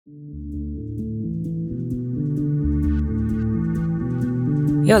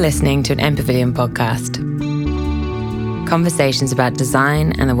You're listening to an MPavilion podcast. Conversations about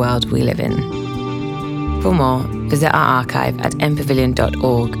design and the world we live in. For more, visit our archive at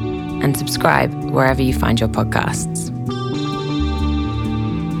mpavilion.org and subscribe wherever you find your podcasts.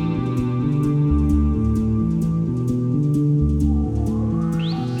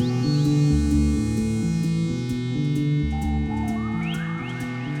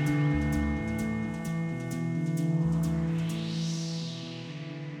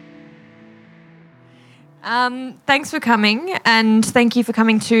 Thanks for coming, and thank you for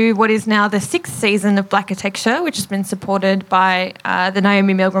coming to what is now the 6th season of Blackitecture, which has been supported by the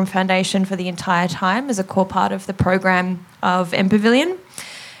Naomi Milgram Foundation for the entire time as a core part of the program of MPavilion.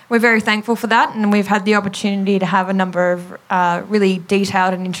 We're very thankful for that, and we've had the opportunity to have a number of really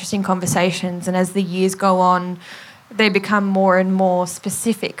detailed and interesting conversations, and as the years go on, they become more and more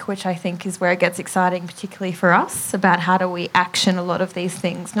specific, which I think is where it gets exciting, particularly for us, about how do we action a lot of these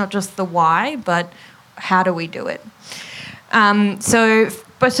things, not just the why, but how do we do it? But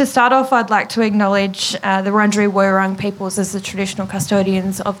to start off, I'd like to acknowledge the Wurundjeri Wurrung peoples as the traditional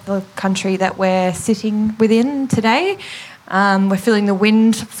custodians of the country that we're sitting within today. We're feeling the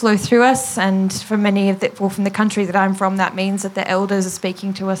wind flow through us, and for many of from the country that I'm from, that means that the elders are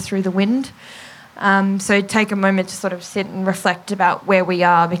speaking to us through the wind. So take a moment to sort of sit and reflect about where we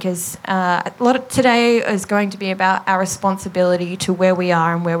are, because a lot of today is going to be about our responsibility to where we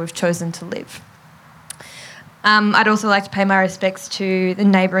are and where we've chosen to live. I'd also like to pay my respects to the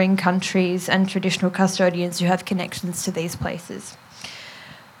neighbouring countries and traditional custodians who have connections to these places.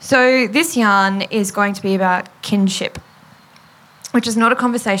 So this yarn is going to be about kinship, which is not a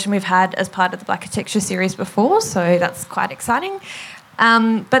conversation we've had as part of the Blackitecture series before, so that's quite exciting.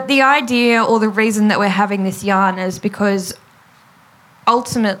 But the idea or the reason that we're having this yarn is because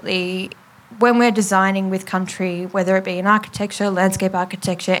ultimately, when we're designing with country, whether it be in architecture, landscape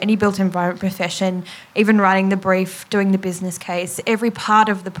architecture, any built environment profession, even writing the brief, doing the business case, every part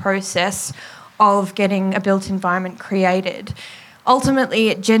of the process of getting a built environment created, ultimately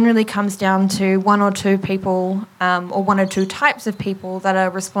it generally comes down to one or two people or one or two types of people that are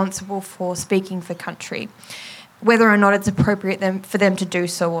responsible for speaking for country, whether or not it's appropriate for them to do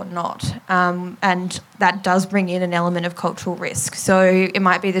so or not. And that does bring in an element of cultural risk. So it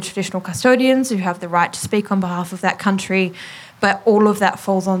might be the traditional custodians who have the right to speak on behalf of that country, but all of that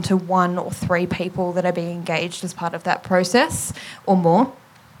falls onto one or three people that are being engaged as part of that process, or more,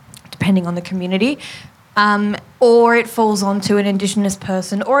 depending on the community. Or it falls onto an Indigenous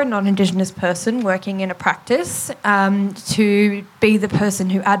person or a non-Indigenous person working in a practice to be the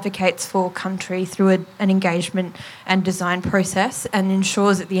person who advocates for country through an engagement and design process and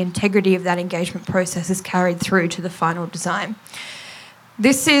ensures that the integrity of that engagement process is carried through to the final design.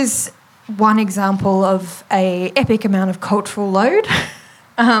 This is one example of an epic amount of cultural load.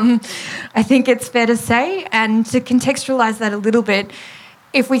 I think it's fair to say, and to contextualise that a little bit,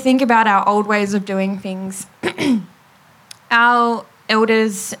 if we think about our old ways of doing things, our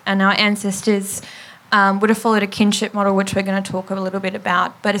elders and our ancestors would have followed a kinship model, which we're going to talk a little bit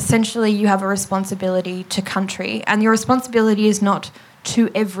about. But essentially, you have a responsibility to country, and your responsibility is not to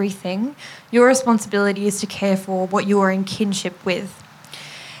everything. Your responsibility is to care for what you are in kinship with.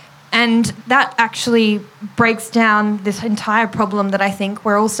 And that actually breaks down this entire problem that I think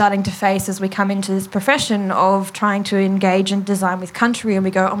we're all starting to face as we come into this profession of trying to engage and design with country, and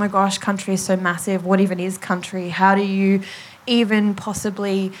we go, oh my gosh, country is so massive. What even is country? How do you even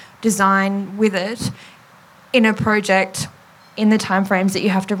possibly design with it in a project in the timeframes that you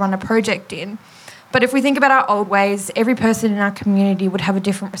have to run a project in? But if we think about our old ways, every person in our community would have a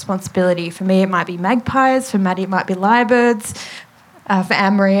different responsibility. For me, it might be magpies. For Maddie, it might be lyrebirds. For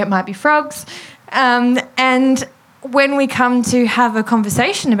Anne-Marie, it might be frogs. And when we come to have a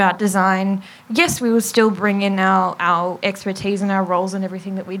conversation about design, yes, we will still bring in our expertise and our roles and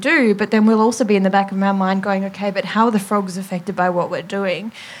everything that we do, but then we'll also be in the back of our mind going, okay, but how are the frogs affected by what we're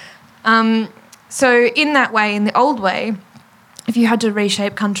doing? So in that way, in the old way, if you had to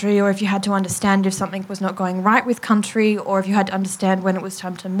reshape country, or if you had to understand if something was not going right with country, or if you had to understand when it was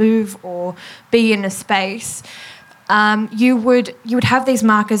time to move or be in a space, you would have these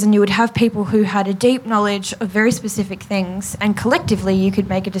markers, and you would have people who had a deep knowledge of very specific things, and collectively you could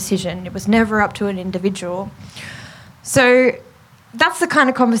make a decision. It was never up to an individual. So that's the kind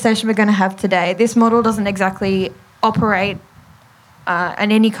of conversation we're going to have today. This model doesn't exactly operate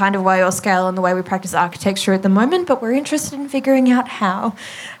in any kind of way or scale in the way we practice architecture at the moment, but we're interested in figuring out how.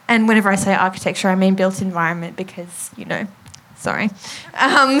 And whenever I say architecture, I mean built environment because, sorry.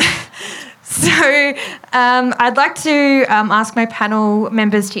 So I'd like to ask my panel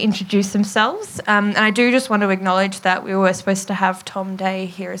members to introduce themselves. And I do just want to acknowledge that we were supposed to have Tom Day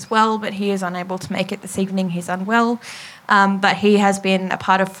here as well, but he is unable to make it this evening. He's unwell. But he has been a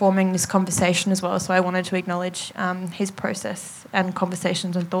part of forming this conversation as well. So I wanted to acknowledge his process and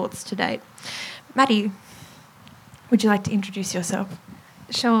conversations and thoughts to date. Maddie, would you like to introduce yourself?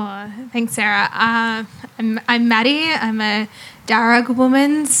 Sure. Thanks, Sarah. I'm Maddie. I'm a Darug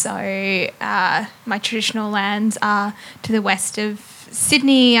woman, so my traditional lands are to the west of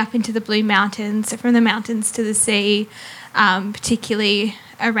Sydney, up into the Blue Mountains, so from the mountains to the sea, particularly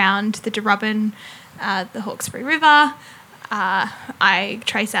around the Darubbin, the Hawkesbury River. I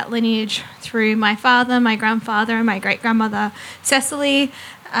trace that lineage through my father, my grandfather, and my great-grandmother, Cecily,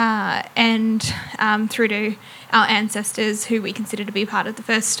 and through to our ancestors who we consider to be part of the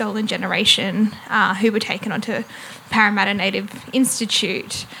first stolen generation who were taken onto Parramatta Native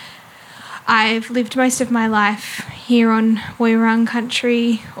Institute. I've lived most of my life here on Woiwurrung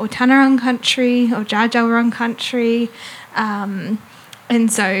country or Tanarung country or Dja Dja Wurrung country,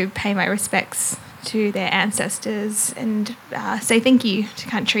 and so pay my respects to their ancestors and say thank you to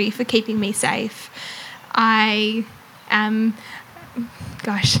country for keeping me safe. I am...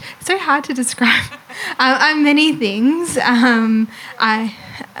 Gosh, it's so hard to describe. I'm many things.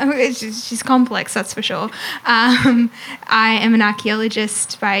 She's complex, that's for sure. I am an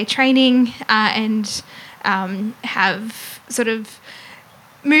archaeologist by training and have sort of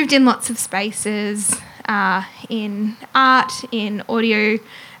moved in lots of spaces in art, in audio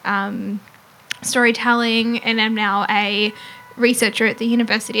storytelling, and I'm now a researcher at the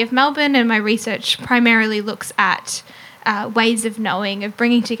University of Melbourne, and my research primarily looks at ways of knowing, of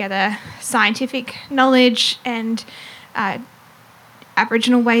bringing together scientific knowledge and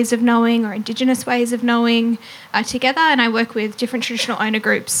Aboriginal ways of knowing or Indigenous ways of knowing together. And I work with different traditional owner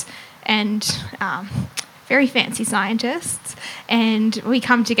groups and very fancy scientists, and we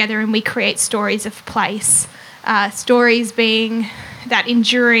come together and we create stories of place, stories being that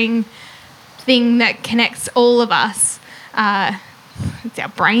enduring thing that connects all of us. Our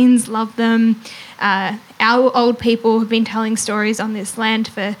brains love them. Our old people have been telling stories on this land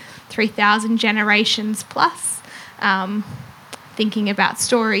for 3,000 generations plus, thinking about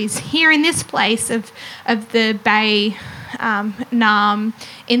stories here in this place of the bay, Naarm,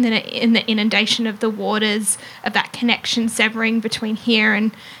 in the inundation of the waters, of that connection severing between here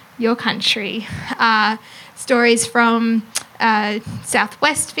and your country. Stories from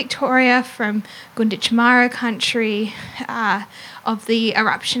southwest Victoria, from Gunditjmara country, of the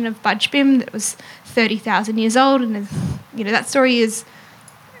eruption of Budj Bim that was 30,000 years old, and that story is,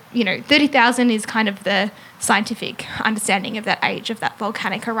 30,000 is kind of the scientific understanding of that age of that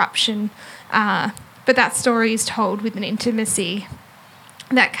volcanic eruption, but that story is told with an intimacy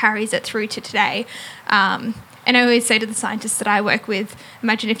that carries it through to today. And I always say to the scientists that I work with,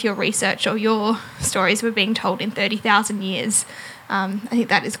 imagine if your research or your stories were being told in 30,000 years. I think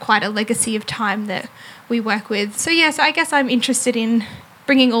that is quite a legacy of time that we work with. So I guess I'm interested in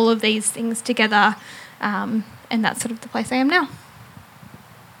bringing all of these things together, and that's sort of the place I am now.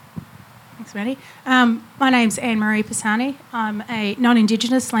 Thanks, Maddie. My name's Anne-Marie Pisani. I'm a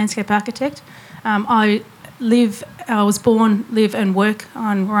non-Indigenous landscape architect. I was born, live and work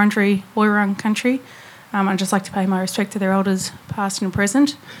on Wurundjeri Woiwurrung country. I'd just like to pay my respect to their elders, past and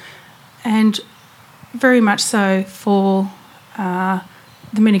present, and very much so for the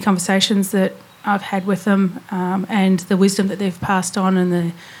many conversations that I've had with them, and the wisdom that they've passed on, and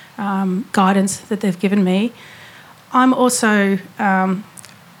the guidance that they've given me. I'm also,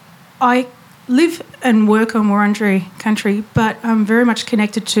 I live and work on Wurundjeri country, but I'm very much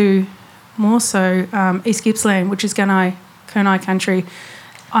connected to more so East Gippsland, which is Gunai Kurnai country.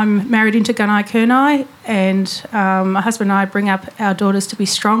 I'm married into Gunai Kurnai, and my husband and I bring up our daughters to be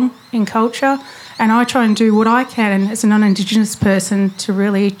strong in culture, and I try and do what I can as a non-Indigenous person to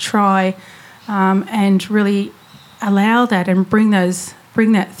really try and really allow that and bring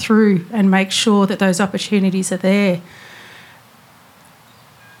that through and make sure that those opportunities are there.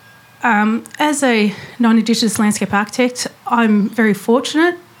 As a non-Indigenous landscape architect, I'm very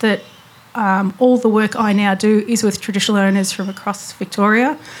fortunate that all the work I now do is with traditional owners from across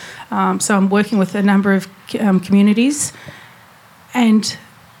Victoria. So I'm working with a number of communities, and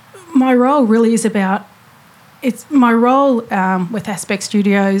my role really is about, it's my role with Aspect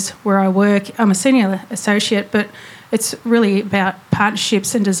Studios where I work. I'm a senior associate, but it's really about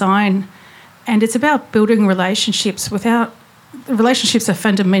partnerships and design, and it's about building relationships. Relationships are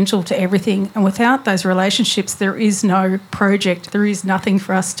fundamental to everything, and without those relationships there is no project, there is nothing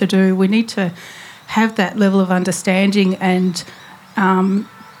for us to do. We need to have that level of understanding and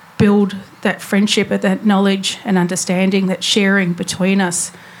build that friendship, that knowledge and understanding, that sharing between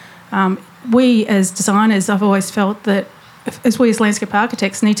us. We as designers, I've always felt that as we as landscape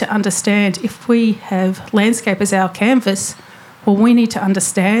architects need to understand, if we have landscape as our canvas, well, we need to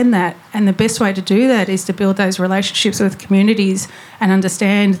understand that. And the best way to do that is to build those relationships with communities and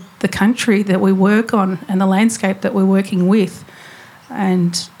understand the country that we work on and the landscape that we're working with.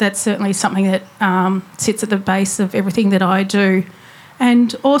 And that's certainly something that sits at the base of everything that I do.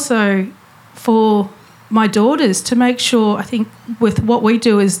 And also for my daughters to make sure, I think with what we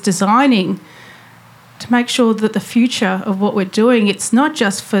do is designing, to make sure that the future of what we're doing, it's not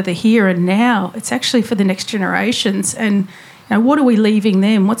just for the here and now, it's actually for the next generations. And what are we leaving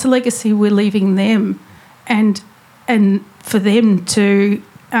them? What's a legacy we're leaving them? And for them to,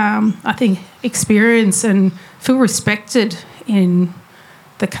 I think, experience and feel respected in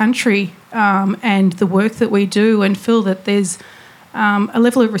the country and the work that we do, and feel that there's a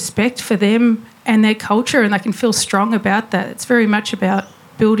level of respect for them and their culture, and they can feel strong about that. It's very much about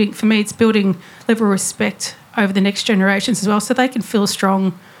building, for me, it's building level of respect over the next generations as well, so they can feel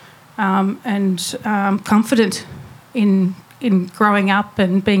strong and confident in growing up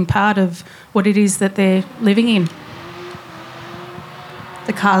and being part of what it is that they're living in.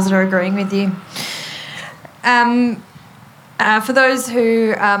 The cars are agreeing with you. For those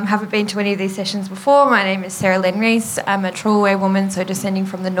who haven't been to any of these sessions before, my name is Sarah Len Rees. I'm a Trawlway woman, so descending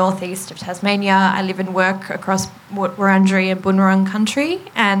from the northeast of Tasmania. I live and work across Wurundjeri and Bunurong country,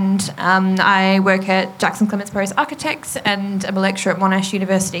 and I work at Jackson Clements Burrows Architects, and I'm a lecturer at Monash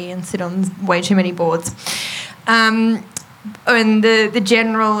University and sit on way too many boards. And the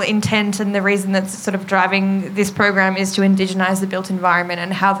general intent and the reason that's sort of driving this program is to indigenise the built environment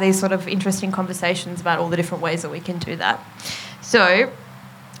and have these sort of interesting conversations about all the different ways that we can do that. So,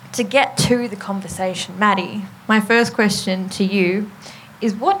 to get to the conversation, Maddie, my first question to you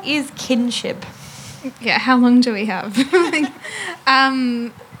is, what is kinship? Yeah, how long do we have?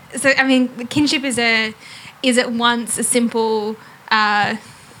 Kinship is at once a simple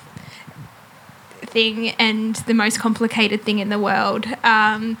thing and the most complicated thing in the world.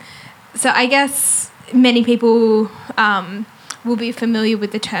 So I guess many people will be familiar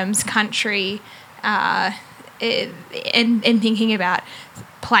with the terms country and thinking about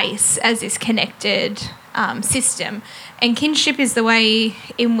place as this connected system. And kinship is the way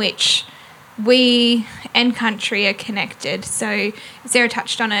in which we and country are connected. So Sarah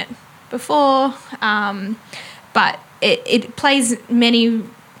touched on it before, but it plays many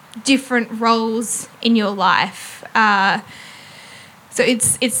different roles in your life. So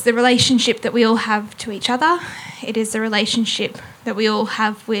it's the relationship that we all have to each other. It is the relationship that we all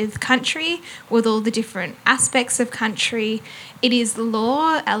have with country, with all the different aspects of country. It is the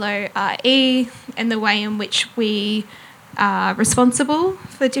law, LORE, and the way in which we are responsible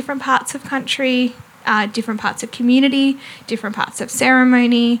for different parts of country, different parts of community, different parts of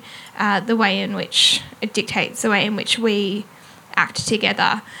ceremony, the way in which it dictates the way in which we act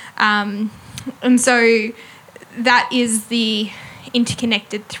together. And so that is the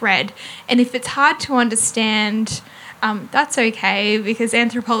interconnected thread. And if it's hard to understand, that's okay, because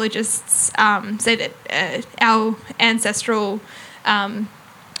anthropologists say that our ancestral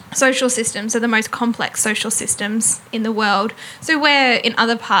social systems are the most complex social systems in the world. So where in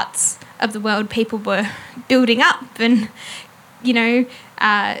other parts of the world people were building up and,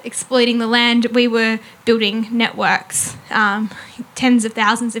 exploiting the land, we were building networks, tens of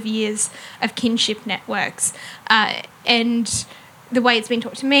thousands of years of kinship networks. And the way it's been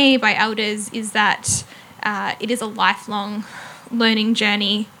taught to me by elders is that it is a lifelong learning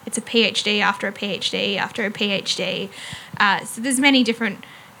journey. It's a PhD after a PhD after a PhD. So there's many different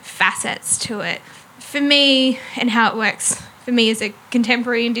facets to it. For me, and how it works for me as a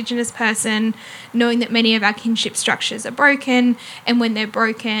contemporary Indigenous person, knowing that many of our kinship structures are broken, and when they're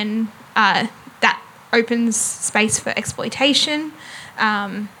broken, that opens space for exploitation.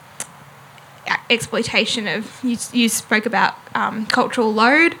 Exploitation of, you spoke about cultural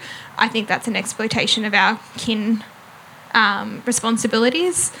load. I think that's an exploitation of our kin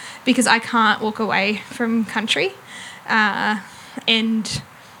responsibilities, because I can't walk away from country, and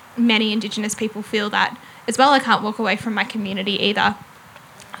many Indigenous people feel that as well. I can't walk away from my community either.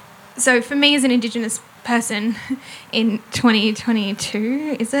 So for me as an Indigenous person in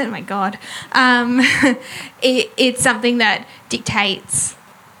 2022, is it? Oh my God. It's something that dictates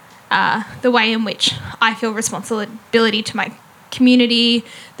the way in which I feel responsibility to my community,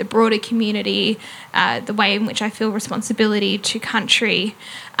 the broader community, the way in which I feel responsibility to country.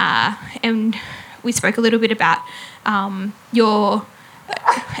 And we spoke a little bit about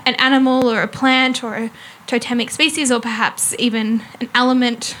an animal or a plant or a totemic species, or perhaps even an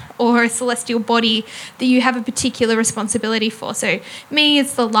element or a celestial body that you have a particular responsibility for. So me,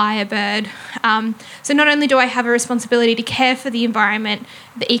 it's the lyrebird. So not only do I have a responsibility to care for the environment,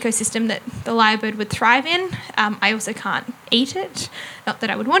 the ecosystem that the lyrebird would thrive in, I also can't eat it. Not that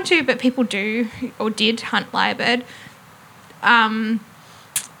I would want to, but people do or did hunt lyrebird.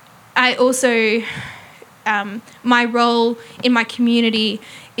 I also, my role in my community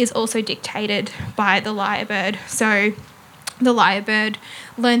is also dictated by the lyrebird. So the lyrebird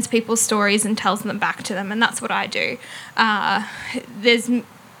learns people's stories and tells them back to them, and that's what I do. There's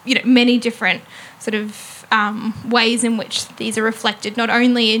many different sort of ways in which these are reflected, not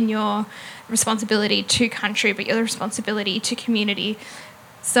only in your responsibility to country, but your responsibility to community.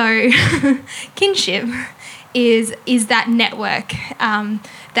 So kinship is that network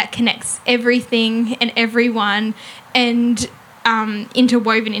that connects everything and everyone, and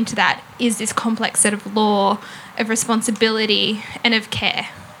interwoven into that is this complex set of law, of responsibility and of care.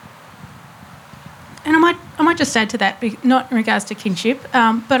 And I might just add to that, not in regards to kinship,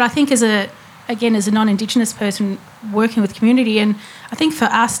 but I think as a non-Indigenous person working with community, and I think for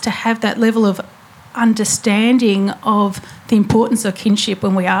us to have that level of understanding of the importance of kinship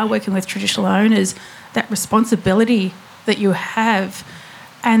when we are working with traditional owners, that responsibility that you have,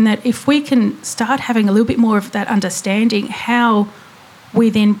 and that if we can start having a little bit more of that understanding, how we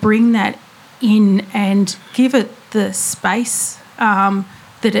then bring that in and give it the space that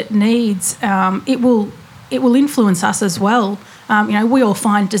it needs, it will influence us as well. We all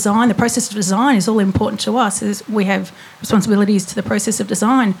find design, the process of design is all important to us, as we have responsibilities to the process of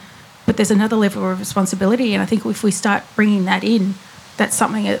design, but there's another level of responsibility, and I think if we start bringing that in, that's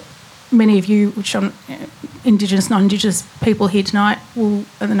something that many of you, which are Indigenous, non-Indigenous people here tonight, and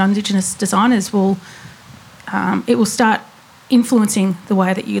the non-Indigenous designers will, it will start influencing the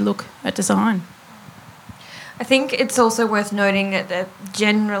way that you look at design. I think it's also worth noting that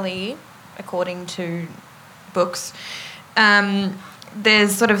generally, according to books,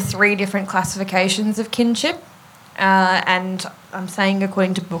 there's sort of 3 different classifications of kinship, and I'm saying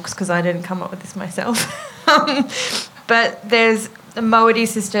according to books because I didn't come up with this myself. But there's a moiety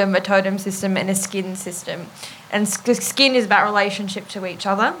system, a totem system, and a skin system. And skin is about relationship to each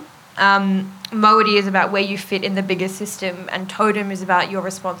other. Moiety is about where you fit in the bigger system, and totem is about your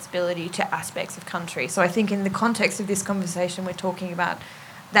responsibility to aspects of country. So I think in the context of this conversation, we're talking about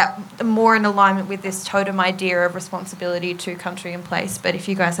that more in alignment with this totem idea of responsibility to country and place. But if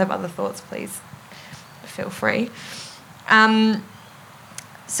you guys have other thoughts, please feel free.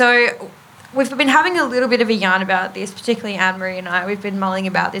 So we've been having a little bit of a yarn about this, particularly Anne-Marie and I. We've been mulling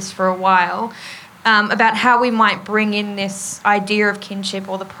about this for a while, about how we might bring in this idea of kinship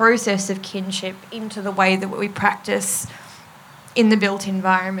or the process of kinship into the way that we practice in the built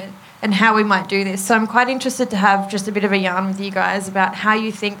environment, and how we might do this. So I'm quite interested to have just a bit of a yarn with you guys about how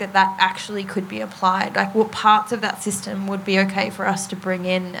you think that actually could be applied. Like, what parts of that system would be okay for us to bring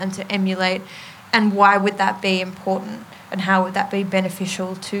in and to emulate, and why would that be important? And how would that be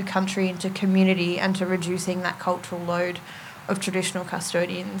beneficial to country and to community and to reducing that cultural load of traditional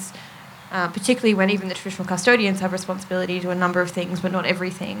custodians, particularly when even the traditional custodians have responsibility to a number of things but not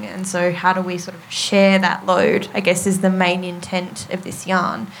everything. And so how do we sort of share that load, I guess, is the main intent of this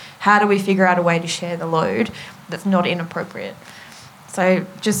yarn. How do we figure out a way to share the load that's not inappropriate? So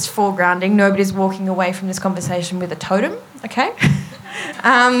just foregrounding, nobody's walking away from this conversation with a totem, okay?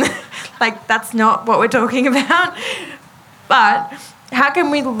 That's not what we're talking about. But how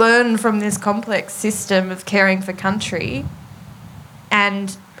can we learn from this complex system of caring for country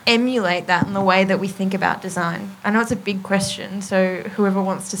and emulate that in the way that we think about design? I know it's a big question, so whoever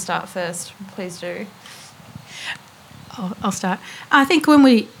wants to start first, please do. I'll start. I think when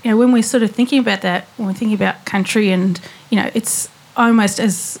we're sort of thinking about that, when we're thinking about country, and it's almost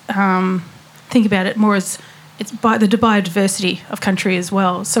as think about it more as it's by the biodiversity of country as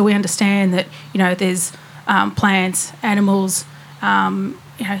well. So we understand that there's plants, animals,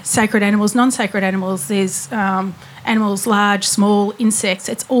 sacred animals, non-sacred animals. There's animals, large, small, insects.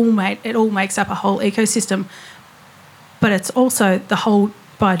 It all makes up a whole ecosystem. But it's also the whole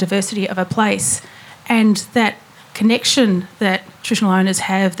biodiversity of a place, and that connection that traditional owners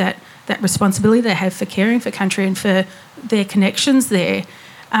have, that responsibility they have for caring for country and for their connections there.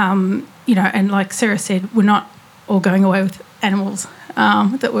 And like Sarah said, we're not all going away with animals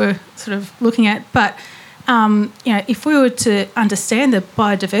that we're sort of looking at, but if we were to understand the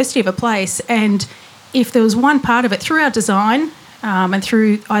biodiversity of a place, and if there was one part of it through our design and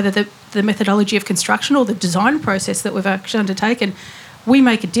through either the methodology of construction or the design process that we've actually undertaken, we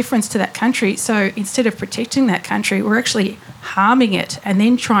make a difference to that country. So instead of protecting that country, we're actually harming it and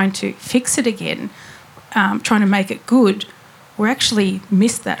then trying to fix it again, trying to make it good. we're actually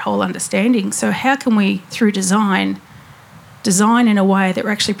missed that whole understanding. So how can we, through design in a way that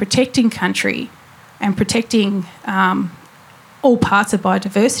we're actually protecting country and protecting all parts of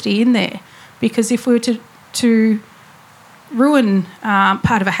biodiversity in there? Because if we were to ruin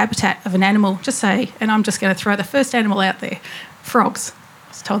part of a habitat of an animal, just say, and I'm just going to throw the first animal out there, frogs. I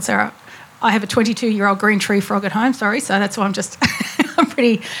was told Sarah, I have a 22-year-old green tree frog at home, sorry, so that's why I'm just I'm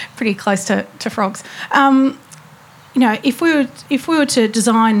pretty close to frogs. If we were to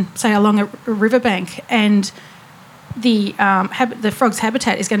design, say, along a riverbank, and the frog's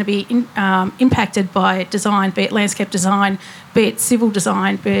habitat is going to be impacted by design, be it landscape design, be it civil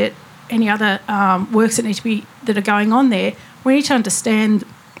design, be it any other works that are going on there, we need to understand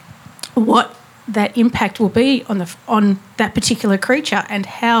what that impact will be on that particular creature and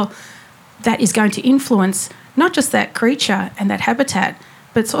how that is going to influence not just that creature and that habitat,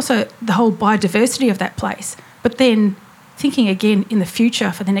 but it's also the whole biodiversity of that place. But then thinking again in the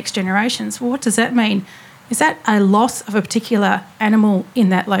future for the next generations, well, what does that mean? Is that a loss of a particular animal in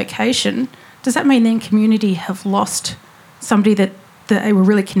that location? Does that mean then community have lost somebody that they were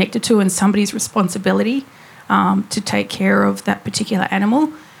really connected to and somebody's responsibility to take care of that particular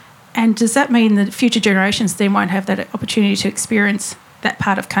animal? And does that mean that future generations then won't have that opportunity to experience that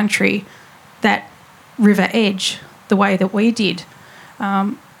part of country, that river edge, the way that we did?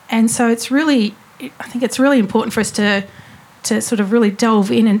 And so I think it's really important for us to sort of really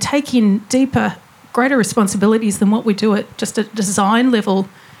delve in and take in deeper, greater responsibilities than what we do at just a design level.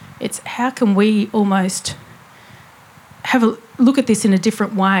 It's how can we almost have a look at this in a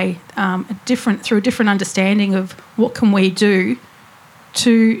different way, through a different understanding of what can we do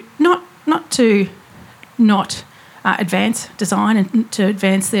to not advance design and to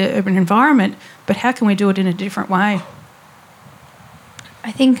advance the urban environment, but how can we do it in a different way?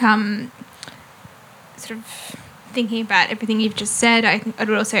 I think sort of thinking about everything you've just said, I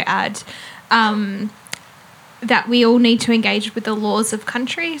would also add that we all need to engage with the laws of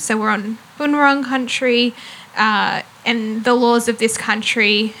country. So we're on Boon Wurrung country, and the laws of this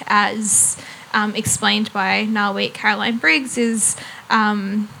country, as explained by Ngāwit Caroline Briggs, is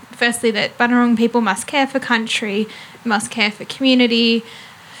firstly that Bunurong people must care for country, must care for community,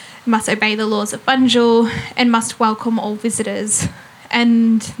 must obey the laws of Bunjil, and must welcome all visitors.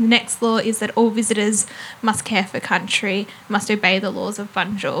 And the next law is that all visitors must care for country, must obey the laws of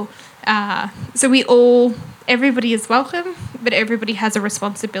Bunjil. So everybody is welcome, but everybody has a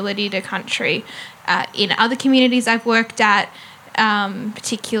responsibility to country. In other communities I've worked at,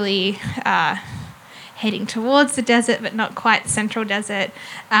 particularly heading towards the desert, but not quite the central desert,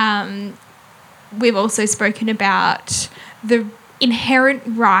 we've also spoken about the inherent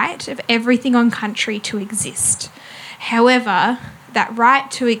right of everything on country to exist. However, that right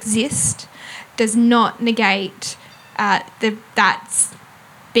to exist does not negate that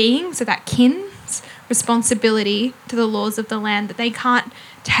being, so that kin's responsibility to the laws of the land, that they can't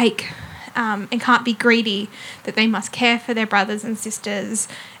take and can't be greedy, that they must care for their brothers and sisters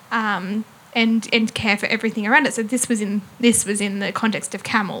and care for everything around it. So this was in the context of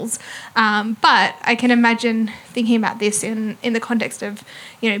camels, but I can imagine thinking about this in the context of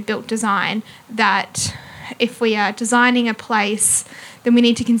built design, that if we are designing a place, then we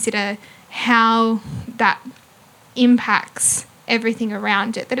need to consider how that impacts everything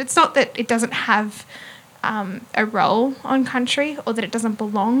around it. That it's not that it doesn't have a role on country or that it doesn't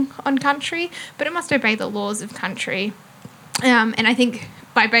belong on country, but it must obey the laws of country. And I think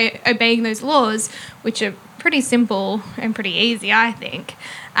by obeying those laws, which are pretty simple and pretty easy, I think,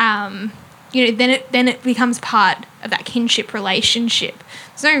 then it becomes part of that kinship relationship.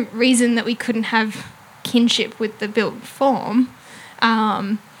 There's no reason that we couldn't have kinship with the built form.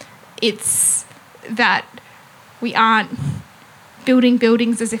 It's that we aren't building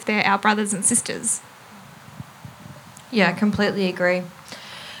buildings as if they're our brothers and sisters. Yeah, I completely agree.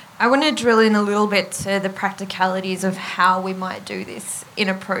 I want to drill in a little bit to the practicalities of how we might do this in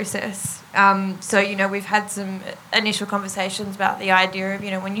a process. So, we've had some initial conversations about the idea of,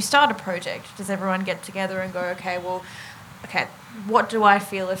 when you start a project, does everyone get together and go, okay, what do I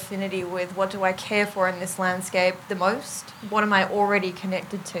feel affinity with? What do I care for in this landscape the most? What am I already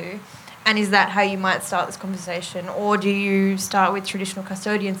connected to? And is that how you might start this conversation? Or do you start with traditional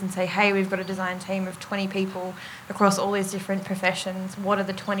custodians and say, hey, we've got a design team of 20 people across all these different professions. What are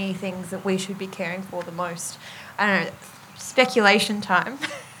the 20 things that we should be caring for the most? I don't know, speculation time.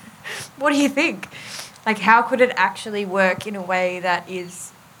 What do you think? How could it actually work in a way that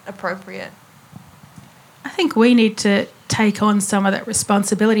is appropriate? I think we need to take on some of that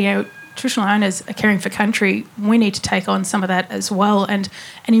responsibility. Traditional owners are caring for country. We need to take on some of that as well. And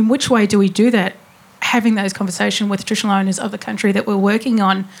in which way do we do that? having those conversations with traditional owners of the country that we're working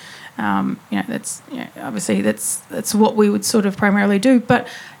on. Obviously that's what we would sort of primarily do. But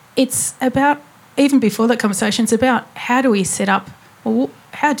it's about, even before that conversation, it's about how do we set up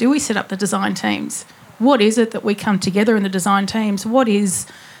the design teams? What is it that we come together in the design teams? What is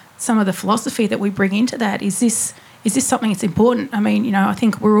some of the philosophy that we bring into that? Is this something that's important? I mean, I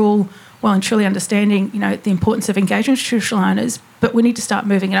think we're all well and truly understanding, the importance of engagement with traditional owners, but we need to start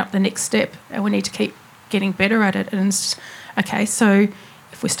moving it up the next step, and we need to keep getting better at it. And okay, so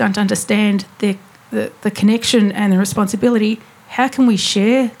if we're starting to understand the connection and the responsibility, how can we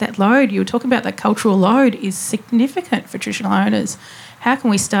share that load? You were talking about that cultural load is significant for traditional owners. How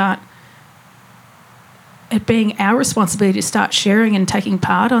can we start it being our responsibility to start sharing and taking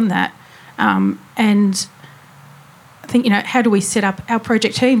part on that? And I think, how do we set up our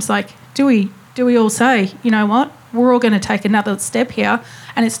project teams? Like, do we all say, you know what, we're all going to take another step here?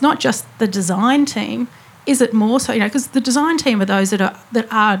 And it's not just the design team. Is it more so, because the design team are those that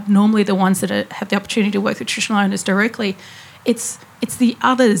are normally the ones that have the opportunity to work with traditional owners directly. It's the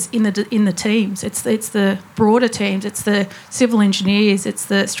others in the teams. It's the broader teams. It's the civil engineers. It's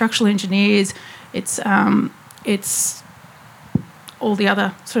the structural engineers. It's all the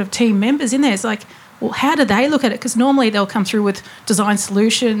other sort of team members in there. It's like, well, how do they look at it? Because normally they'll come through with design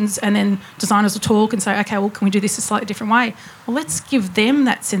solutions, and then designers will talk and say, okay, well, can we do this a slightly different way? Well, let's give them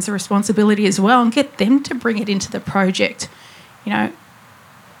that sense of responsibility as well and get them to bring it into the project. It'd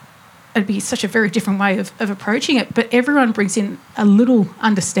be such a very different way of approaching it, but everyone brings in a little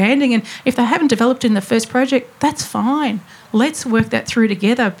understanding, and if they haven't developed in the first project, that's fine. Let's work that through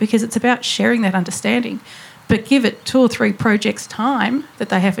together, because it's about sharing that understanding. But give it 2 or 3 projects' time that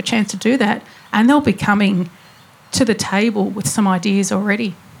they have a chance to do that, and they'll be coming to the table with some ideas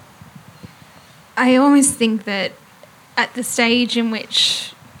already. I always think that at the stage in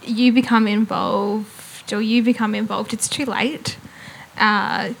which you become involved, it's too late.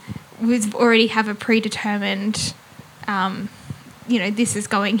 We already have a predetermined, this is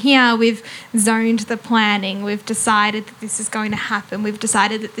going here. We've zoned the planning. We've decided that this is going to happen. We've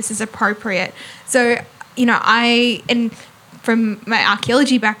decided that this is appropriate. So, and from my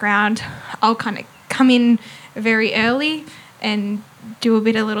archaeology background, I'll kind of come in very early and do a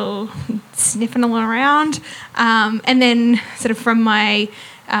bit of little sniffing around. And then sort of from my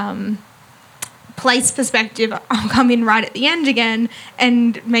place perspective, I'll come in right at the end again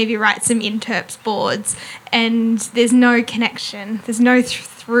and maybe write some interps boards. And there's no connection. There's no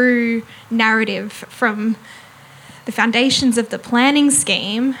through narrative from the foundations of the planning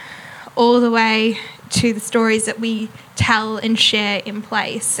scheme all the way to the stories that we tell and share in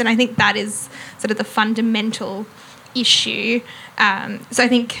place. And I think that is sort of the fundamental issue. So I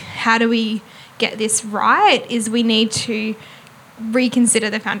think how do we get this right is we need to reconsider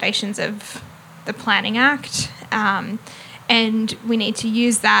the foundations of the Planning Act, and we need to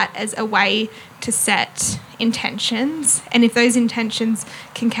use that as a way to set intentions. And if those intentions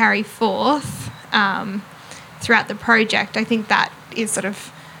can carry forth throughout the project, I think that is sort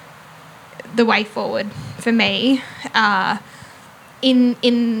of the way forward for me. Is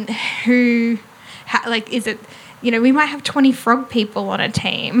it, we might have 20 frog people on a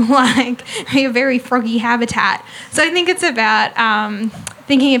team, like a very froggy habitat. So I think it's about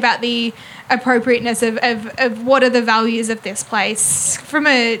thinking about the appropriateness of what are the values of this place from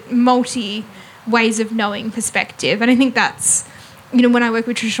a multi ways of knowing perspective. And I think that's, when I work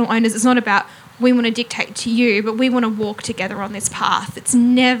with traditional owners, it's not about we want to dictate to you, but we want to walk together on this path.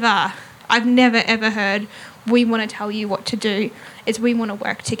 I've never ever heard we want to tell you what to do. It's we want to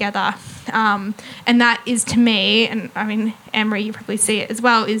work together. And that is, to me, and I mean, Anne-Marie, you probably see it as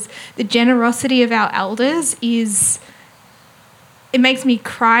well, is the generosity of our elders it makes me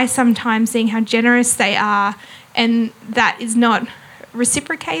cry sometimes seeing how generous they are, and that is not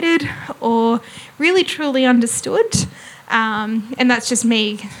reciprocated or really truly understood. And that's just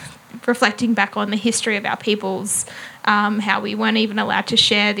me reflecting back on the history of our peoples, how we weren't even allowed to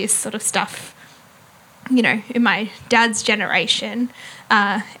share this sort of stuff, in my dad's generation,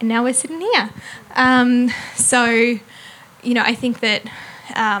 and now we're sitting here. So, I think that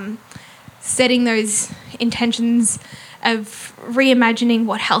setting those intentions of reimagining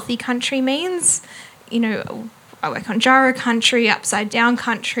what healthy country means. I work on Jara country, upside down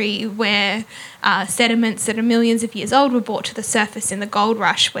country, where sediments that are millions of years old were brought to the surface in the gold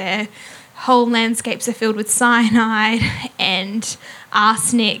rush, where whole landscapes are filled with cyanide and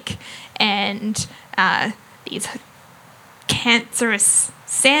arsenic and these cancerous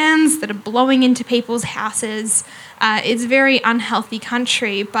sands that are blowing into people's houses. It's a very unhealthy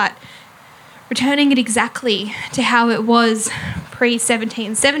country, but returning it exactly to how it was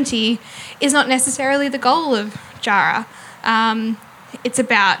pre-1770 is not necessarily the goal of JARA. It's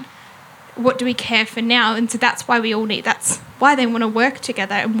about what do we care for now, and so that's why that's why they want to work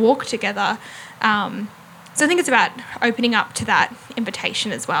together and walk together. So I think it's about opening up to that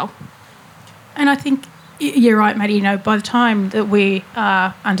invitation as well. And I think you're right, Maddie. By the time that we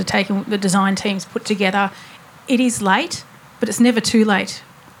are undertaking the design teams put together, it is late, but it's never too late.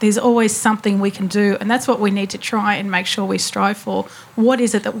 There's always something we can do, and that's what we need to try and make sure we strive for. What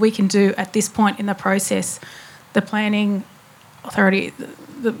is it that we can do at this point in the process? The planning authority,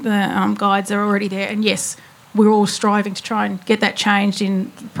 the guides are already there, and yes, we're all striving to try and get that changed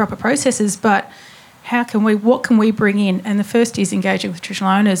in proper processes, but what can we bring in? And the first is engaging with traditional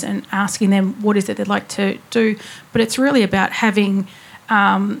owners and asking them what is it they'd like to do. But it's really about having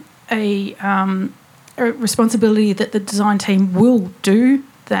a responsibility that the design team will do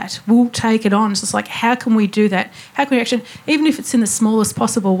that, will take it on. It's just like, how can we do that? How can we actually, even if it's in the smallest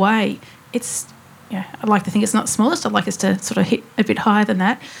possible way, I'd like to think it's not smallest. I'd like us to sort of hit a bit higher than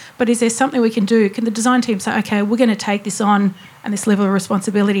that. But is there something we can do? Can the design team say, okay, we're going to take this on and this level of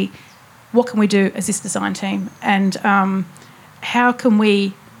responsibility? What can we do as this design team? And how can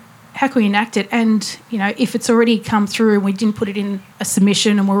we enact it? And, if it's already come through and we didn't put it in a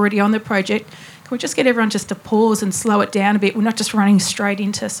submission and we're already on the project, can we just get everyone just to pause and slow it down a bit? We're not just running straight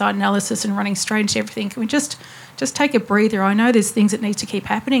into site analysis and running straight into everything. Can we just take a breather? I know there's things that need to keep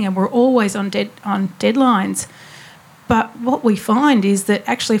happening and we're always on deadlines. But what we find is that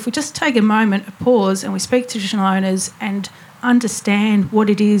actually if we just take a moment, a pause, and we speak to traditional owners and understand what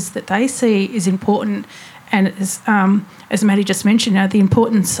it is that they see is important, and as Maddie just mentioned, the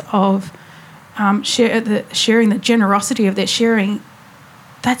importance of sharing, the generosity of their sharing,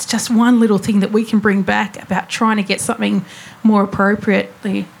 that's just one little thing that we can bring back about trying to get something more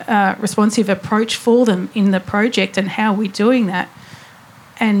appropriately responsive approach for them in the project and how we're doing that,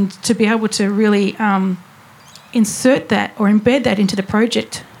 and to be able to really insert that or embed that into the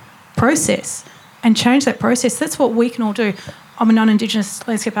project process and change that process. That's what we can all do. I'm a non-Indigenous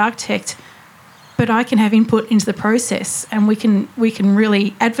landscape architect, but I can have input into the process, and we can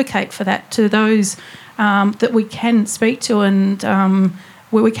really advocate for that to those that we can speak to and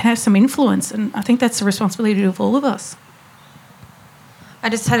where we can have some influence. And I think that's a responsibility of all of us. I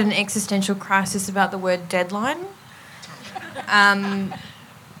just had an existential crisis about the word deadline.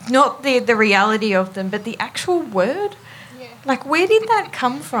 Not the reality of them, but the actual word. Yeah. Like, where did that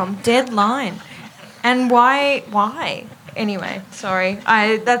come from? Deadline. And why? Anyway, sorry.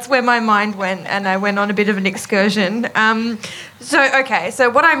 That's where my mind went, and I went on a bit of an excursion. So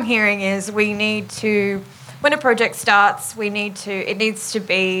what I'm hearing is we need to, when a project starts, it needs to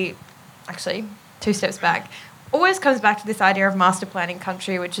be, actually, 2 steps back. Always comes back to this idea of master planning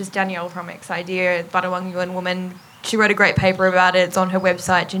country, which is Danielle Frommick's idea, Bunawang Yuin woman. She wrote a great paper about it. It's on her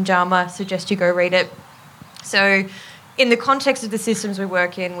website, Ginjama. Suggest you go read it. So in the context of the systems we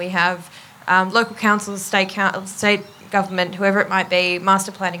work in, we have local councils, state government, whoever it might be,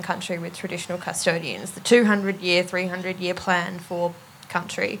 master planning country with traditional custodians, the 200-year, 300-year plan for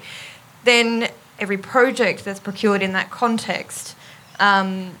country. Then every project that's procured in that context,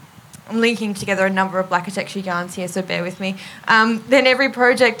 I'm linking together a number of black architecture yarns here, so bear with me. Then every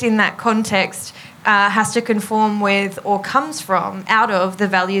project in that context has to conform with or comes from, out of, the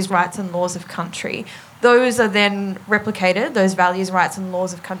values, rights and laws of country. Those are then replicated, those values, rights and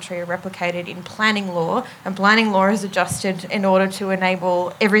laws of country are replicated in planning law, and planning law is adjusted in order to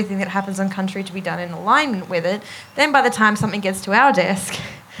enable everything that happens on country to be done in alignment with it. Then by the time something gets to our desk,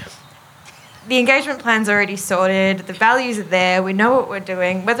 the engagement plan's already sorted, the values are there, we know what we're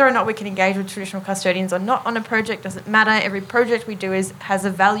doing. Whether or not we can engage with traditional custodians or not on a project doesn't matter. Every project we do has a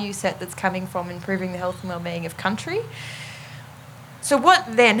value set that's coming from improving the health and well-being of country. So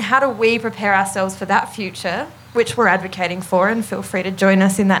what then? How do we prepare ourselves for that future, which we're advocating for, and feel free to join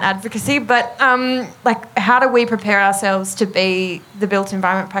us in that advocacy. But how do we prepare ourselves to be the built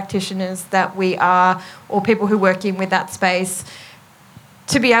environment practitioners that we are, or people who work in with that space,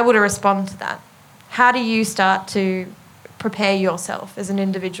 to be able to respond to that? How do you start to prepare yourself as an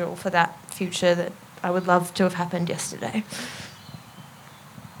individual for that future that I would love to have happened yesterday?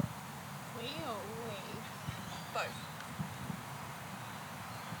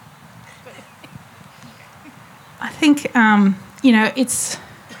 I think,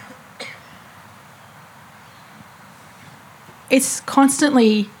 it's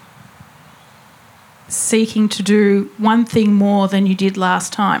constantly seeking to do one thing more than you did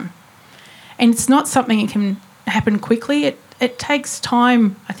last time. And it's not something that can happen quickly. It takes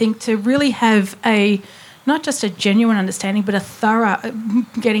time, I think, to really have not just a genuine understanding, but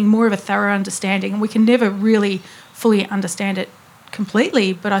getting more of a thorough understanding. And we can never really fully understand it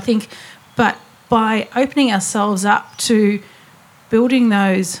completely, but I think by opening ourselves up to building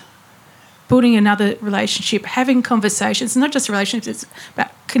another relationship, having conversations, not just relationships, it's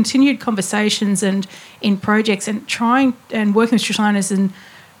about continued conversations and in projects and working with traditional owners and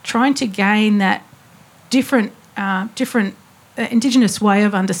trying to gain that different Indigenous way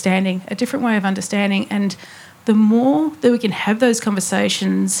of understanding, a different way of understanding. And the more that we can have those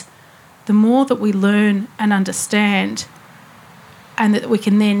conversations, the more that we learn and understand, and that we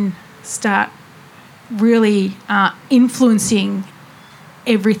can then start really influencing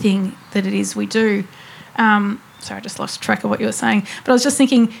everything that it is we do. Sorry, I just lost track of what you were saying. But I was just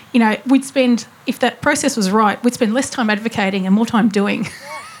thinking, if that process was right, we'd spend less time advocating and more time doing.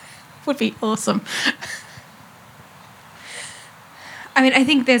 Would be awesome. I mean, I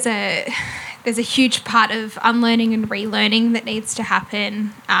think there's a huge part of unlearning and relearning that needs to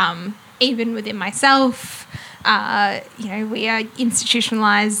happen, even within myself. We are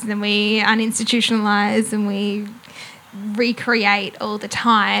institutionalised and we uninstitutionalise and we recreate all the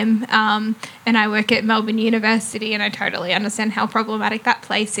time. And I work at Melbourne University and I totally understand how problematic that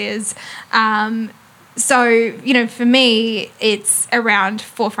place is. So, for me, it's around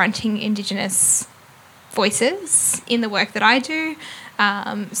forefronting Indigenous voices in the work that I do.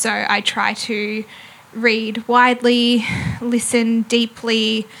 So I try to read widely, listen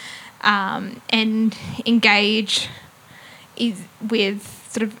deeply, and engage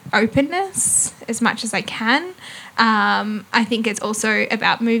with sort of openness as much as I can. I think it's also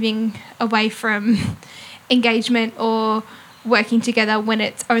about moving away from engagement or working together when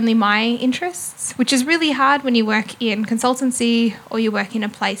it's only my interests, which is really hard when you work in consultancy or you work in a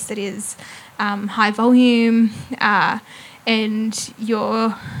place that is high volume, and you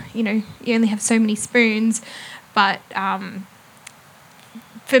only have so many spoons. But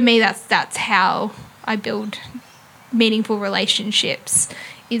for me, that's how I build meaningful relationships,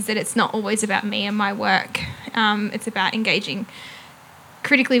 is that it's not always about me and my work. It's about engaging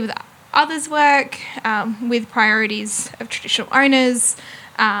critically with others' work, with priorities of traditional owners,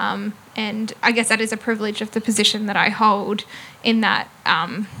 and I guess that is a privilege of the position that I hold, in that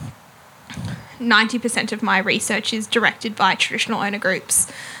 90% of my research is directed by traditional owner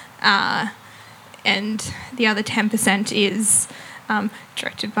groups, and the other 10% is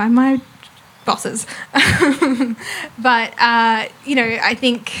directed by my bosses. But I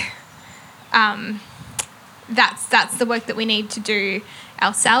think that's the work that we need to do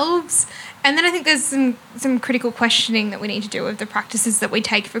ourselves. And then I think there's some critical questioning that we need to do of the practices that we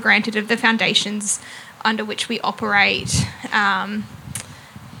take for granted, of the foundations under which we operate. Matt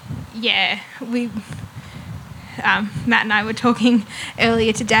and I were talking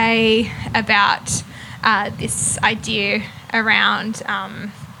earlier today about this idea around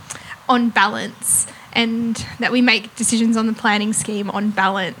on balance, and that we make decisions on the planning scheme on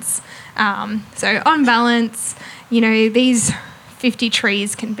balance. So on balance, these 50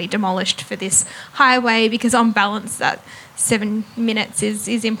 trees can be demolished for this highway because on balance that 7 minutes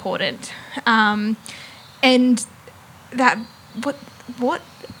is important. And that, what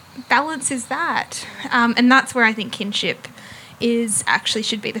balance is that? And that's where I think kinship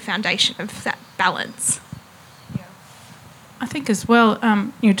should be the foundation of that balance. I think as well,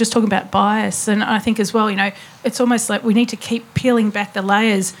 just talking about bias, and I think as well, it's almost like we need to keep peeling back the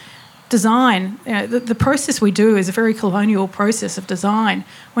layers. Design, the process we do is a very colonial process of design.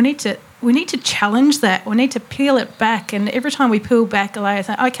 We need to challenge that. We need to peel it back, and every time we peel back a layer,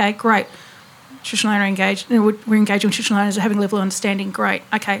 say, okay, great, traditional owner engaged. We're engaging with traditional owners, having a level of understanding. Great.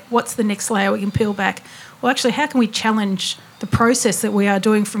 Okay, what's the next layer we can peel back? Well, actually, how can we challenge the process that we are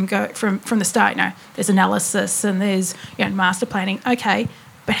doing from the start? There's analysis and there's master planning. Okay,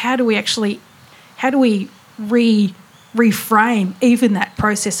 but how do we reframe even that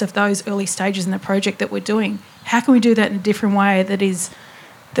process of those early stages in the project that we're doing? How can we do that in a different way that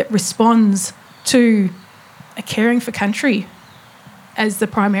responds to a caring for country as the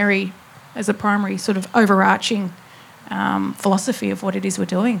primary sort of overarching philosophy of what it is we're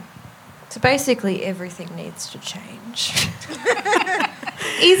doing? So basically everything needs to change.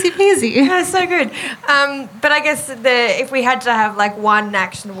 Easy peasy. Yeah, so good. But I guess if we had to have one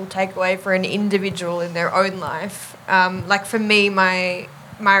actionable takeaway for an individual in their own life, for me, my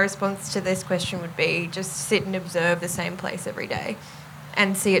response to this question would be just sit and observe the same place every day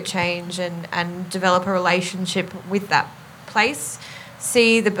and see it change and develop a relationship with that place.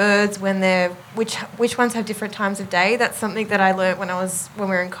 see the birds when they're which ones have different times of day. That's something that I learnt when we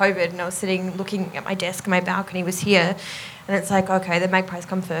were in COVID, and I was sitting looking at my desk, and my balcony was here, and it's like, okay, the magpies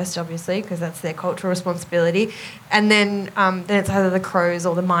come first, obviously, because that's their cultural responsibility, and then it's either the crows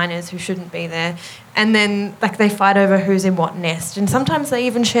or the miners who shouldn't be there, and then like they fight over who's in what nest, and sometimes they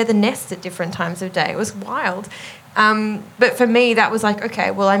even share the nests at different times of day. It was wild. But for me, that was like, okay,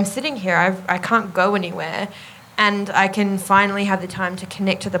 well, I'm sitting here, I can't go anywhere, and I can finally have the time to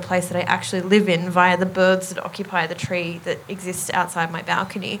connect to the place that I actually live in via the birds that occupy the tree that exists outside my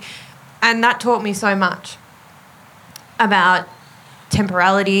balcony. And that taught me so much about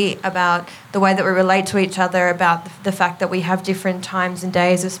temporality, about the way that we relate to each other, about the fact that we have different times and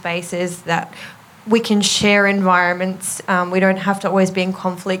days of spaces, that we can share environments. We don't have to always be in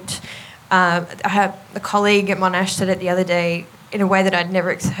conflict. I had a colleague at Monash said it the other day in a way that I'd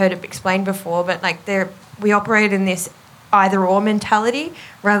never heard it explained before, but like we operate in this either-or mentality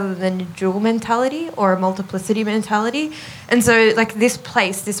rather than a dual mentality or a multiplicity mentality. And so like this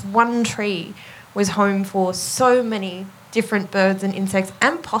place, this one tree, was home for so many different birds and insects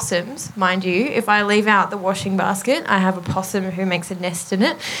and possums, mind you. If I leave out the washing basket, I have a possum who makes a nest in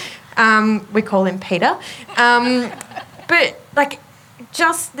it. We call him Peter. But like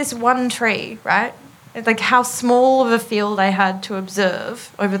just this one tree, right? Like how small of a field I had to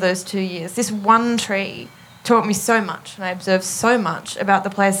observe over those 2 years. This one tree taught me so much, and I observed so much about the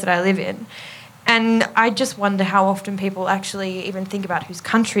place that I live in. And I just wonder how often people actually even think about whose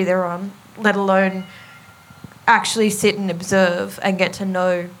country they're on, let alone actually sit and observe and get to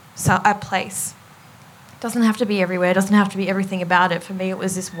know a place. It doesn't have to be everywhere. It doesn't have to be everything about it. For me, it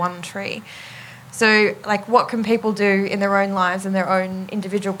was this one tree. So, like, what can people do in their own lives and their own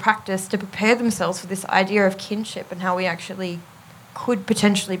individual practice to prepare themselves for this idea of kinship and how we actually could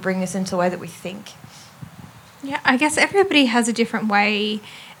potentially bring this into the way that we think? Yeah, I guess everybody has a different way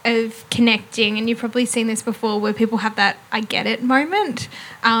of connecting, and you've probably seen this before where people have that I get it moment.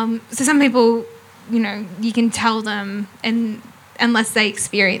 So some people, you can tell them, and unless they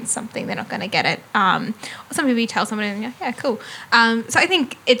experience something, they're not going to get it. Or some people you tell somebody and you're like, yeah, cool. So I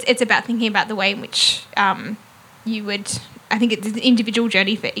think it's about thinking about the way in which you would... I think it's an individual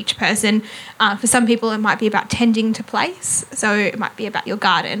journey for each person. For some people, it might be about tending to place. So it might be about your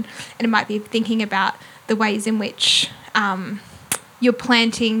garden, and it might be thinking about the ways in which you're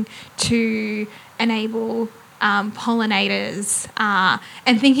planting to enable pollinators,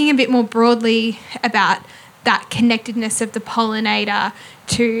 and thinking a bit more broadly about that connectedness of the pollinator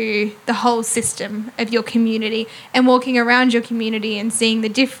to the whole system of your community, and walking around your community and seeing the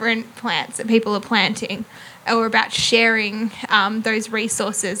different plants that people are planting, or about sharing those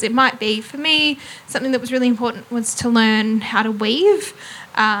resources. It might be, for me, something that was really important was to learn how to weave,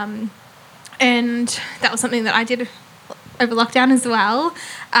 and that was something that I did over lockdown as well.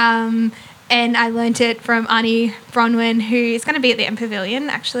 And I learnt it from Arnie Bronwyn, who is going to be at the M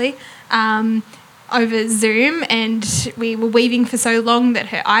Pavilion, actually, over Zoom, and we were weaving for so long that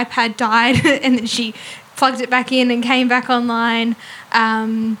her iPad died and then she plugged it back in and came back online.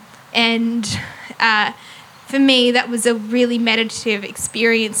 For me, that was a really meditative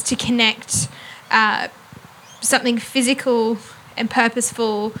experience to connect something physical and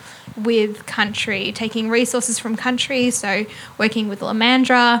purposeful with country, taking resources from country, so working with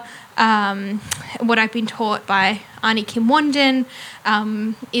Lamandra. What I've been taught by Arnie Kim Wandin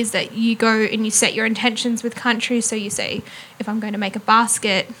is that you go and you set your intentions with country. So you say, if I'm going to make a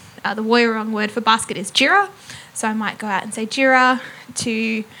basket, the Woiwurrung word for basket is jira. So I might go out and say jira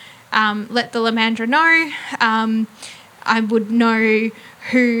to let the Lamandra know. I would know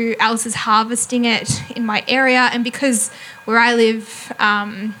who else is harvesting it in my area. And because where I live,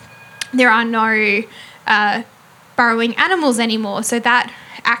 there are no burrowing animals anymore, so that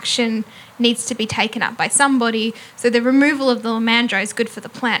action needs to be taken up by somebody. So the removal of the Lamandra is good for the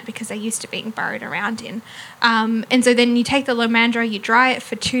plant because they're used to being burrowed around in. And so then you take the Lamandra, you dry it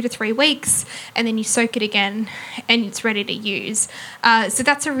for 2 to 3 weeks, and then you soak it again, and it's ready to use. So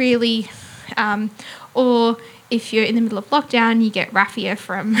that's a really... or if you're in the middle of lockdown, you get raffia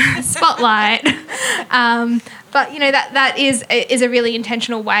from Spotlight. But, that is a really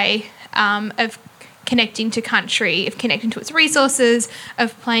intentional way of connecting to country, of connecting to its resources,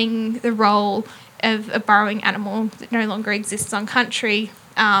 of playing the role of a burrowing animal that no longer exists on country,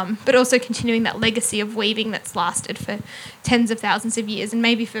 but also continuing that legacy of weaving that's lasted for tens of thousands of years. And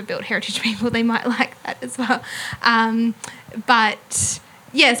maybe for built heritage people, they might like that as well. But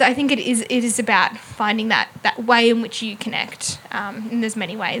yes, I think it is about finding that way in which you connect, and there's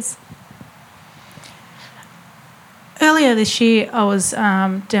many ways. Earlier this year, I was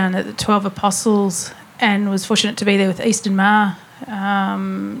down at the 12 Apostles and was fortunate to be there with Eastern Ma,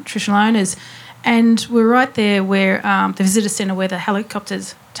 traditional owners, and we're right there where the visitor centre where the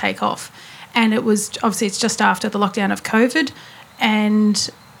helicopters take off. And it was obviously it's just after the lockdown of COVID, and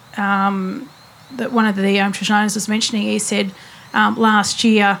that one of the traditional owners was mentioning. He said late last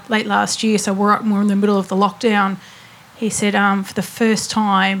year, so we're in the middle of the lockdown. He said for the first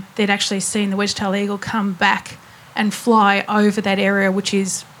time they'd actually seen the wedge-tailed eagle come back and fly over that area, which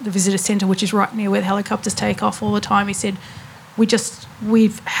is the visitor centre, which is right near where the helicopters take off all the time. He said we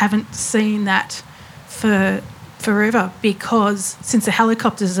haven't seen that for forever, because since the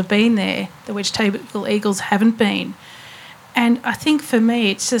helicopters have been there, the wedge-tailed eagles haven't been. And I think for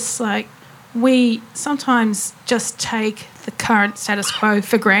me, it's just like we sometimes just take the current status quo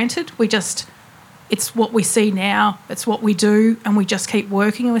for granted. It's what we see now, it's what we do, and we just keep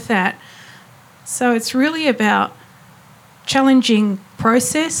working with that. So it's really about challenging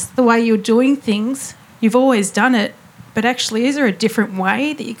process, the way you're doing things. You've always done it, but actually, is there a different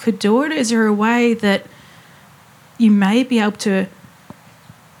way that you could do it? Is there a way that you may be able to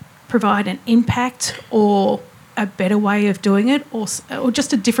provide an impact or a better way of doing it, or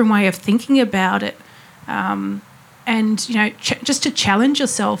just a different way of thinking about it? And, just to challenge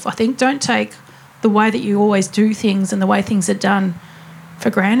yourself. I think don't take the way that you always do things and the way things are done for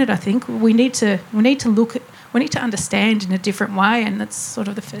granted. I think we need to understand in a different way, and that's sort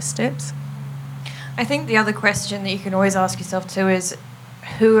of the first steps. I think the other question that you can always ask yourself too is,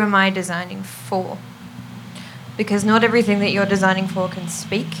 who am I designing for? Because not everything that you're designing for can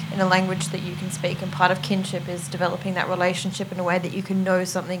speak in a language that you can speak, and part of kinship is developing that relationship in a way that you can know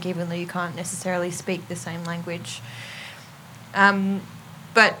something even though you can't necessarily speak the same language.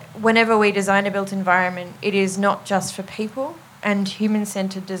 But whenever we design a built environment, it is not just for people, and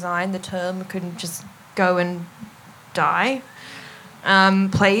human-centred design, the term could just go and die,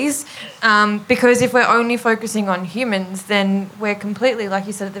 please. Because if we're only focusing on humans, then we're completely, like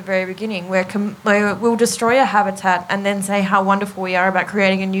you said at the very beginning, we'll destroy a habitat and then say how wonderful we are about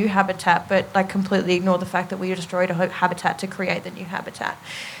creating a new habitat, but completely ignore the fact that we destroyed a habitat to create the new habitat.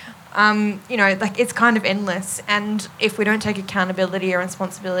 It's kind of endless. And if we don't take accountability or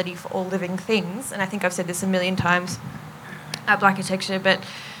responsibility for all living things, and I think I've said this a million times at Black Architecture, but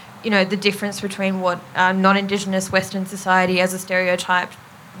the difference between what non-Indigenous Western society as a stereotype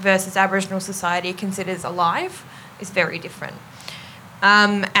versus Aboriginal society considers alive is very different.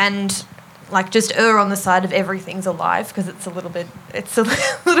 And just err on the side of everything's alive, because it's a little bit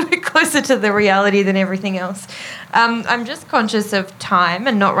closer to the reality than everything else. I'm just conscious of time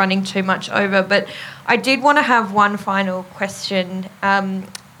and not running too much over, but I did want to have one final question, and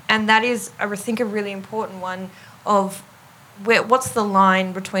that is, I think, a really important one of what's the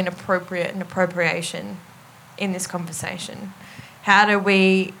line between appropriate and appropriation in this conversation? How do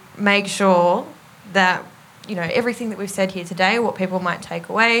we make sure that everything that we've said here today, what people might take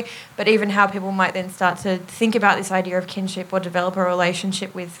away, but even how people might then start to think about this idea of kinship or develop a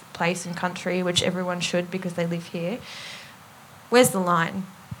relationship with place and country, which everyone should because they live here. Where's the line?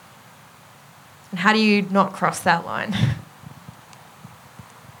 And how do you not cross that line?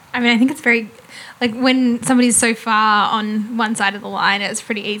 I mean, I think it's very, when somebody's so far on one side of the line, it's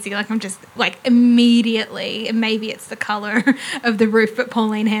pretty easy. I'm just, immediately, and maybe it's the colour of the roof, but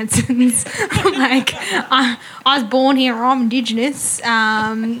Pauline Hanson's, I was born here, I'm Indigenous,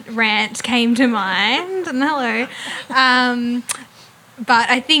 rant came to mind, and hello. But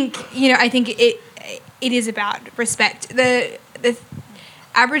I think, it is about respect. The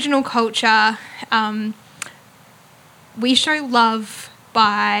Aboriginal culture, we show love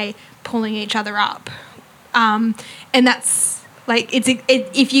by pulling each other up, and that's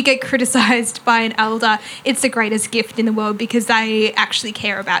if you get criticised by an elder, it's the greatest gift in the world because they actually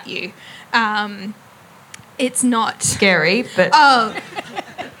care about you. It's not scary, but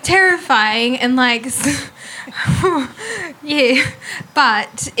terrifying and yeah,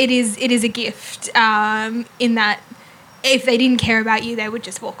 but it is a gift in that if they didn't care about you, they would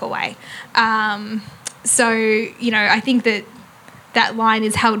just walk away. So I think that line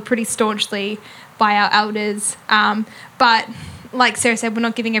is held pretty staunchly by our elders. But like Sarah said, we're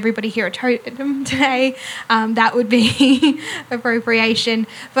not giving everybody here a totem today. That would be appropriation.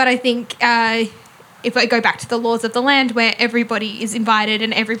 But I think if I go back to the laws of the land where everybody is invited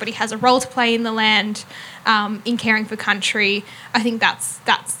and everybody has a role to play in the land, in caring for country, I think that's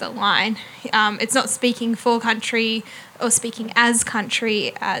the line. It's not speaking for country or speaking as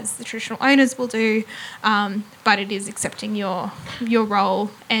country as the traditional owners will do, but it is accepting your role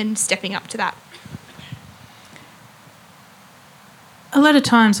and stepping up to that. A lot of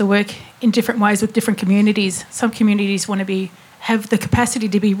times I work in different ways with different communities. Some communities want to be have the capacity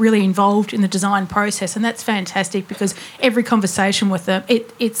to be really involved in the design process, and that's fantastic because every conversation with them,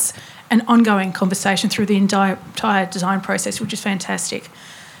 it's an ongoing conversation through the entire design process, which is fantastic.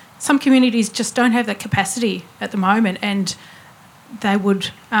 Some communities just don't have that capacity at the moment, and they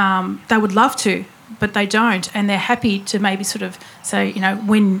would love to, but they don't, and they're happy to maybe sort of say,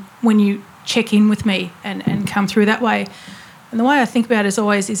 when you check in with me and come through that way. And the way I think about it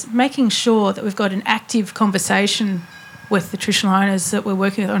is making sure that we've got an active conversation with the traditional owners that we're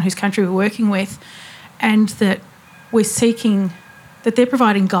working with, on whose country we're working with, and that we're seeking, that they're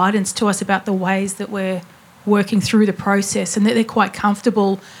providing guidance to us about the ways that we're working through the process, and that they're quite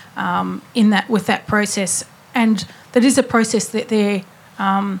comfortable with that process, and that is a process that they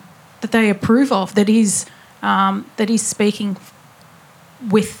approve of, that is speaking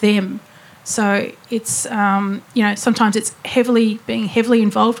with them. So it's sometimes it's being heavily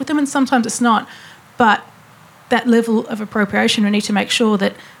involved with them, and sometimes it's not. But that level of appropriation, we need to make sure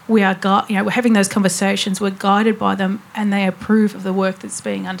that we're having those conversations, we're guided by them, and they approve of the work that's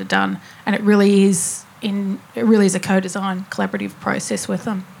being underdone. And it really is a co-design, collaborative process with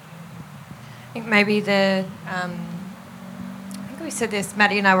them. I think maybe I think we said this.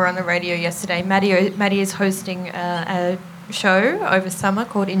 Maddie and I were on the radio yesterday. Maddie is hosting a show over summer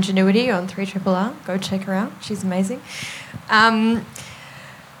called Ingenuity on 3RRR. Go check her out. She's amazing.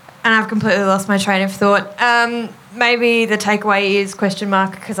 And I've completely lost my train of thought. Maybe the takeaway is ?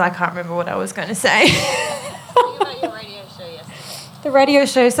 Because I can't remember what I was going to say. Talking about your radio show yesterday. The radio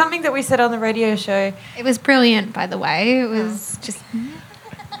show, something that we said on the radio show. It was brilliant, by the way. It was just...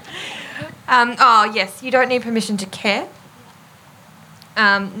 Yes, you don't need permission to care.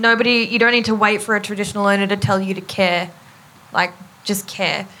 You don't need to wait for a traditional owner to tell you to care. Just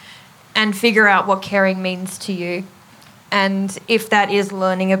care. And figure out what caring means to you. And if that is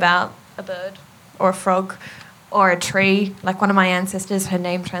learning about a bird or a frog or a tree, like one of my ancestors, her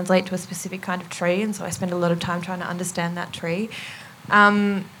name translates to a specific kind of tree, and so I spend a lot of time trying to understand that tree.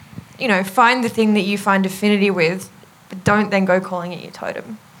 Find the thing that you find affinity with, but don't then go calling it your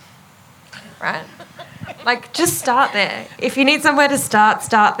totem. Right? Just start there. If you need somewhere to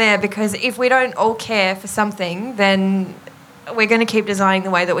start there, because if we don't all care for something, then we're going to keep designing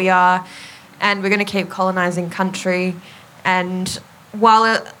the way that we are, and we're going to keep colonising country. And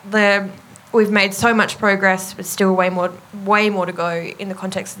while we've made so much progress, but still way more to go in the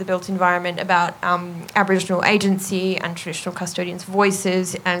context of the built environment about Aboriginal agency and traditional custodians'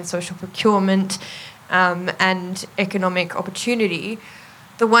 voices and social procurement and economic opportunity,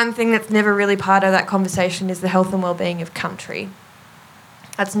 the one thing that's never really part of that conversation is the health and well-being of country.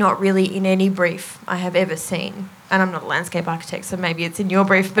 That's not really in any brief I have ever seen. And I'm not a landscape architect, so maybe it's in your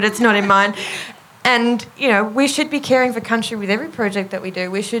brief, but it's not in mine. And, we should be caring for country with every project that we do.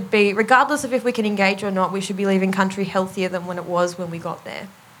 We should be, regardless of if we can engage or not, we should be leaving country healthier than when it was when we got there.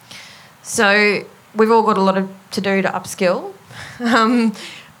 So we've all got a lot to do to upskill.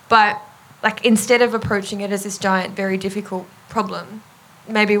 But, instead of approaching it as this giant, very difficult problem,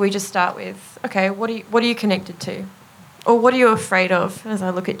 maybe we just start with, okay, what are you connected to? Or what are you afraid of, as I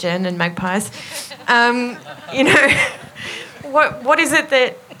look at Jen and magpies? What is it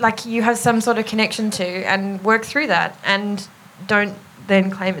that you have some sort of connection to, and work through that, and don't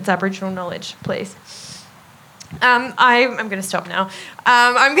then claim it's Aboriginal knowledge, please. I'm going to stop now.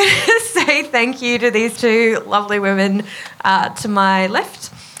 I'm going to say thank you to these two lovely women to my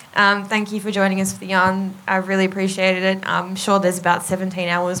left. Thank you for joining us for the yarn. I really appreciated it. I'm sure there's about 17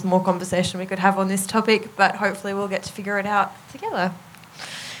 hours more conversation we could have on this topic, but hopefully we'll get to figure it out together.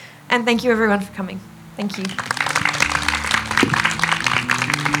 And thank you everyone for coming. Thank you.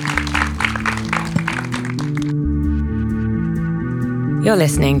 You're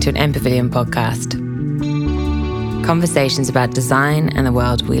listening to an MPavilion podcast. Conversations about design and the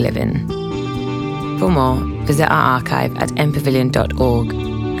world we live in. For more, visit our archive at mpavilion.org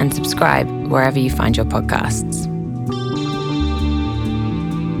and subscribe wherever you find your podcasts.